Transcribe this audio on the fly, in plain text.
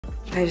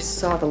I just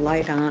saw the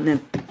light on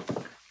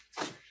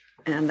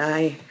and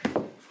I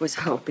was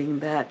hoping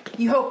that...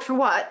 You hoped for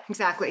what,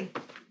 exactly?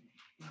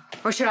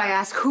 Or should I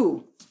ask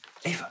who?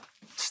 Ava,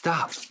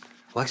 stop.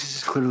 Alexis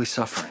is clearly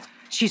suffering.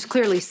 She's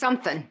clearly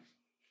something.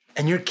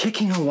 And you're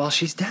kicking her while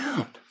she's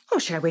down. Oh,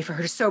 should I wait for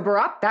her to sober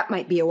up? That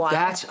might be a while.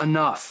 That's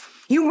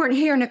enough. You weren't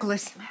here,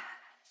 Nicholas.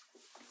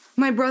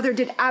 My brother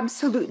did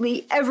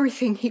absolutely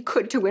everything he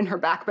could to win her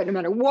back, but no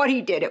matter what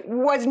he did, it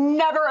was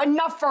never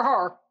enough for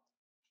her.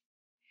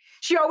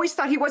 She always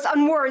thought he was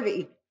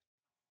unworthy.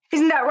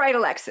 Isn't that right,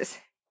 Alexis?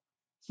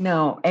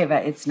 No,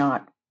 Ava, it's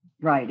not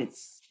right.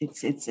 It's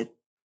an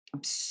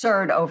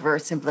absurd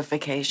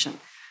oversimplification.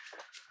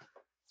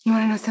 You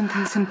want to know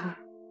something simple?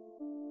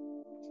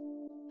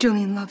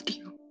 Julian loved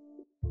you.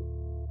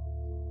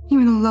 You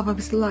were the love of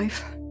his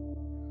life.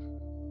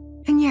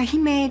 And yeah, he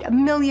made a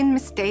million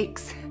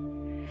mistakes.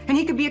 And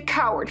he could be a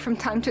coward from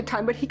time to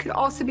time, but he could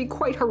also be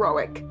quite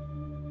heroic.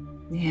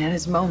 He had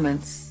his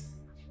moments.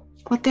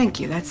 Well, thank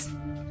you. That's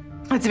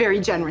very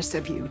generous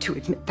of you to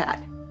admit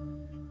that.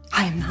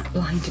 I am not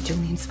blind to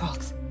Julian's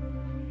faults.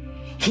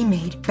 He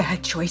made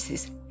bad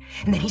choices,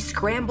 and then he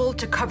scrambled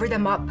to cover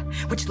them up,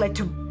 which led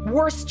to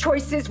worse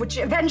choices, which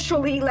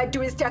eventually led to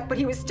his death, but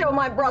he was still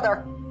my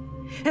brother.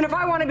 And if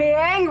I want to be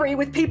angry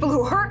with people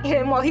who hurt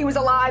him while he was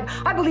alive,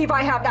 I believe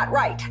I have that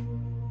right.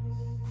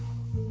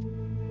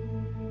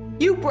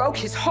 You broke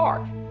his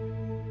heart.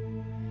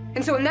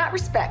 And so in that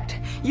respect,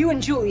 you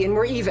and Julian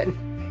were even.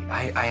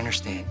 I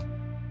understand.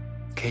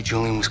 Okay,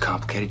 Julian was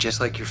complicated, just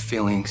like your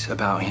feelings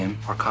about him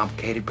are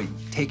complicated, but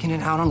taking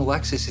it out on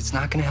Alexis, it's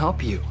not gonna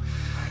help you.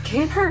 It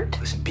can't hurt.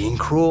 Listen, being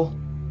cruel,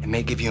 it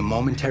may give you a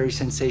momentary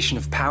sensation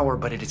of power,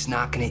 but it's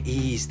not gonna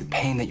ease the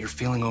pain that you're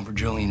feeling over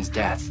Julian's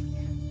death.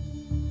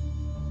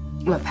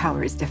 Well,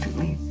 power is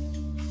definitely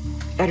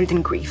better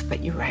than grief,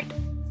 but you're right.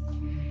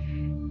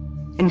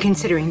 And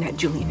considering that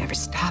Julian never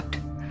stopped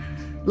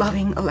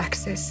loving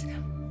Alexis,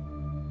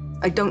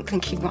 I don't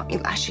think he'd want me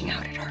lashing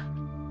out at her.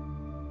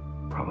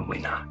 Probably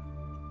not.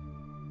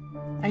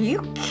 Are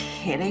you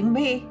kidding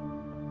me?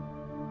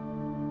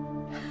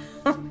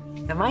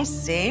 Am I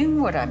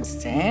seeing what I'm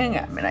seeing?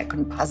 I mean, I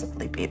couldn't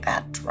possibly be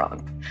that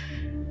drunk.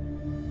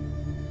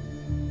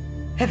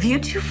 Have you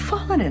two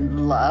fallen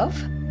in love?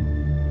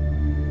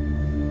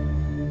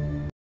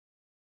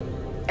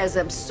 As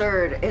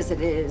absurd as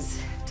it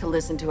is to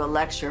listen to a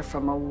lecture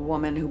from a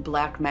woman who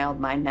blackmailed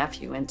my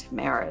nephew into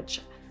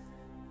marriage,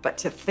 but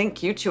to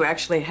think you two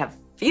actually have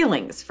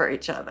feelings for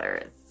each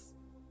other is...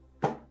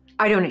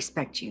 I don't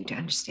expect you to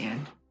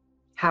understand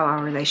how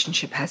our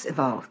relationship has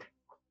evolved.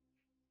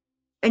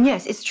 And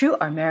yes, it's true,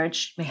 our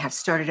marriage may have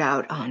started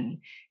out on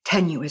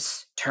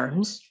tenuous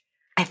terms.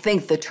 I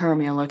think the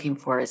term you're looking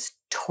for is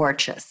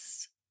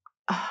tortuous.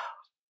 Oh,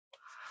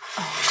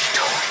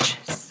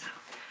 torches.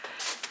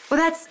 Well,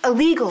 that's a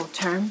legal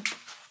term,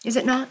 is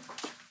it not?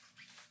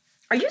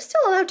 Are you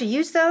still allowed to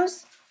use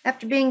those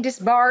after being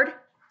disbarred?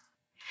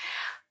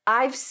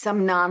 I've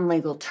some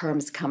non-legal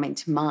terms coming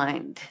to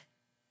mind.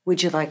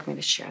 Would you like me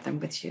to share them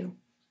with you?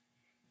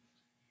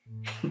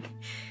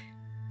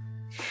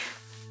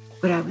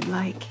 What I would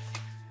like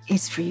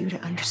is for you to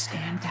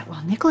understand that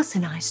while Nicholas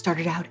and I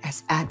started out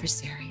as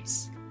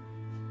adversaries,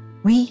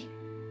 we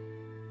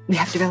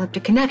have developed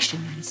a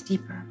connection that is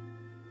deeper,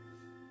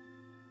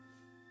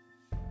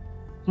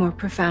 more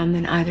profound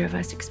than either of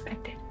us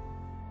expected.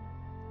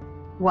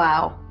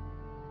 Wow.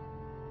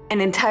 An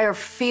entire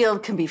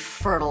field can be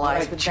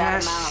fertilized with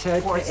that amount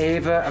of force. Just said to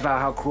Ava about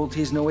how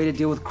cruelty is no way to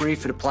deal with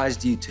grief. It applies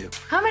to you too.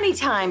 How many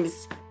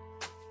times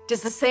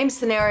does the same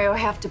scenario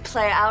have to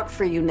play out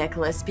for you,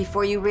 Nicholas,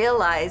 before you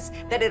realize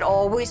that it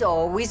always,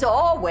 always,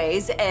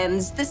 always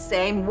ends the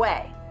same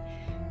way?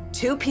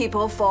 Two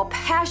people fall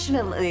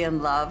passionately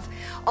in love,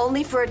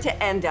 only for it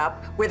to end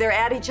up where they're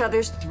at each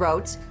other's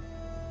throats,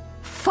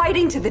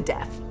 fighting to the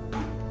death.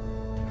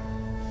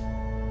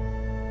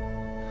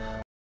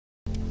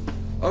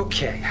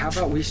 Okay, how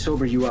about we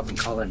sober you up and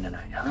call it a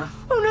night, huh?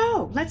 Oh,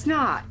 no, let's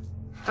not.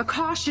 A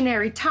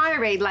cautionary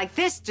tirade like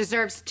this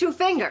deserves 2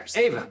 fingers.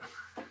 Ava,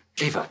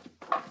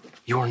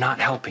 you are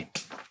not helping.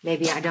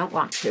 Maybe I don't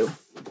want to.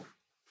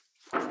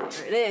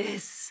 There it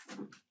is.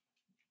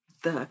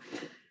 The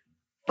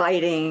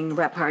biting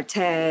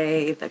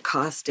repartee, the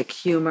caustic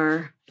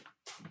humor.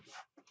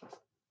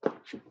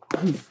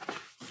 It's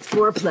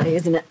foreplay,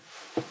 isn't it?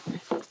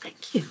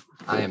 Thank you.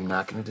 I am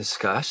not going to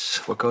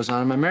discuss what goes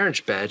on in my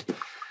marriage bed.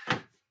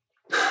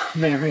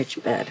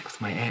 Marriage bed.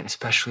 With my aunt,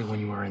 especially when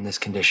you are in this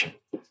condition.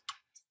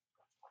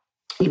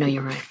 You know,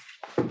 you're right.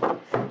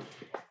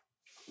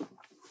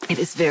 It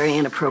is very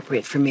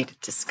inappropriate for me to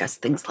discuss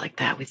things like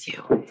that with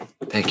you.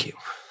 Thank you.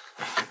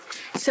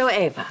 So,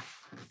 Ava,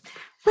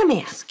 let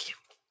me ask you.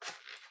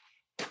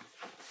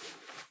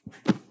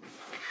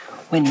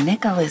 When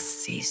Nicholas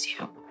sees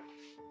you,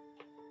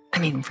 I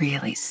mean,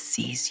 really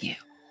sees you,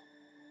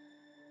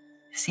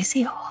 does he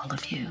see all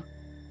of you?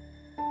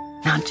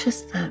 Not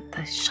just the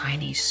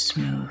shiny,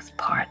 smooth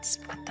parts,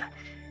 but the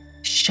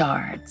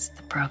shards,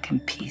 the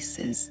broken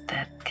pieces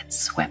that get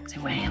swept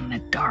away in the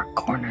dark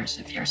corners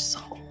of your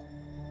soul.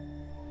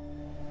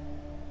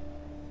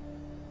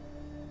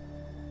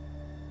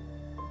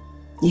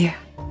 Yeah.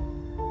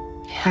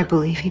 I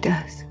believe he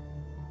does.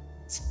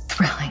 It's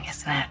thrilling,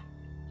 isn't it?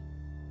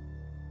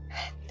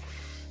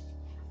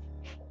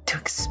 To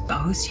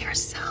expose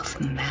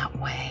yourself in that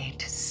way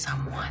to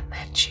someone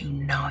that you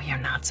know you're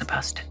not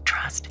supposed to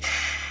trust,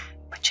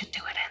 but you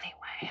do it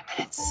anyway. I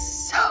mean,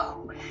 it's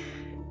so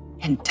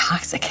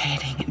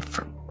intoxicating and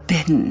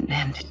forbidden,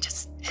 and it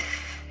just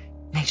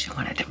makes you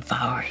want to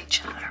devour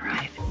each other,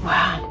 right?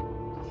 Wow.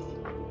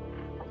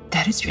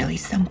 That is really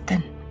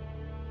something.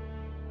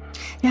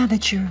 Now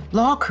that your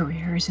law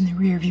career is in the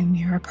rearview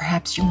mirror,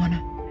 perhaps you want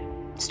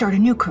to start a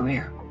new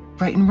career,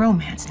 writing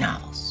romance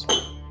novels.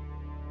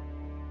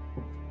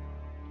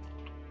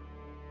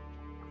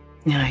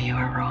 You know, you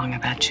were wrong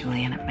about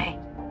Julian and me.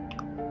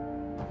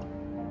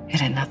 It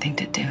had nothing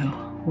to do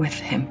with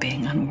him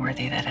being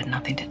unworthy. That had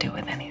nothing to do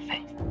with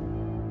anything.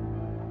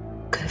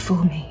 Could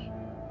fool me.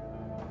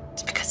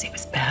 It's because he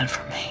was bad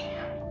for me.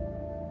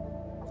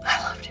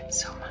 I loved him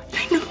so much.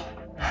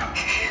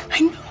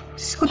 I know.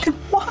 So then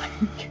why?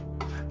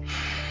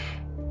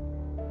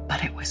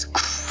 But it was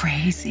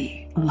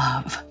crazy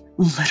love.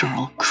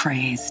 Literal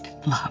crazed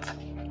love.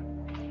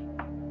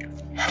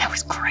 And it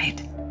was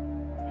great.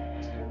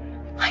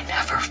 I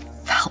never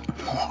felt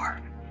more.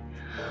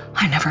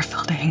 I never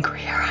felt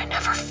angrier. I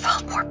never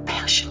felt more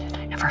passionate.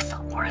 I never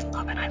felt more in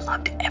love, and I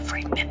loved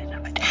every minute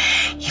of it,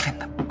 even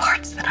the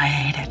parts that I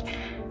hated,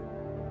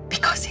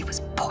 because he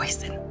was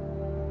poison.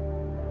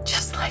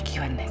 Just like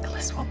you and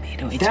Nicholas will be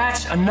to each other.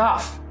 That's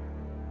enough.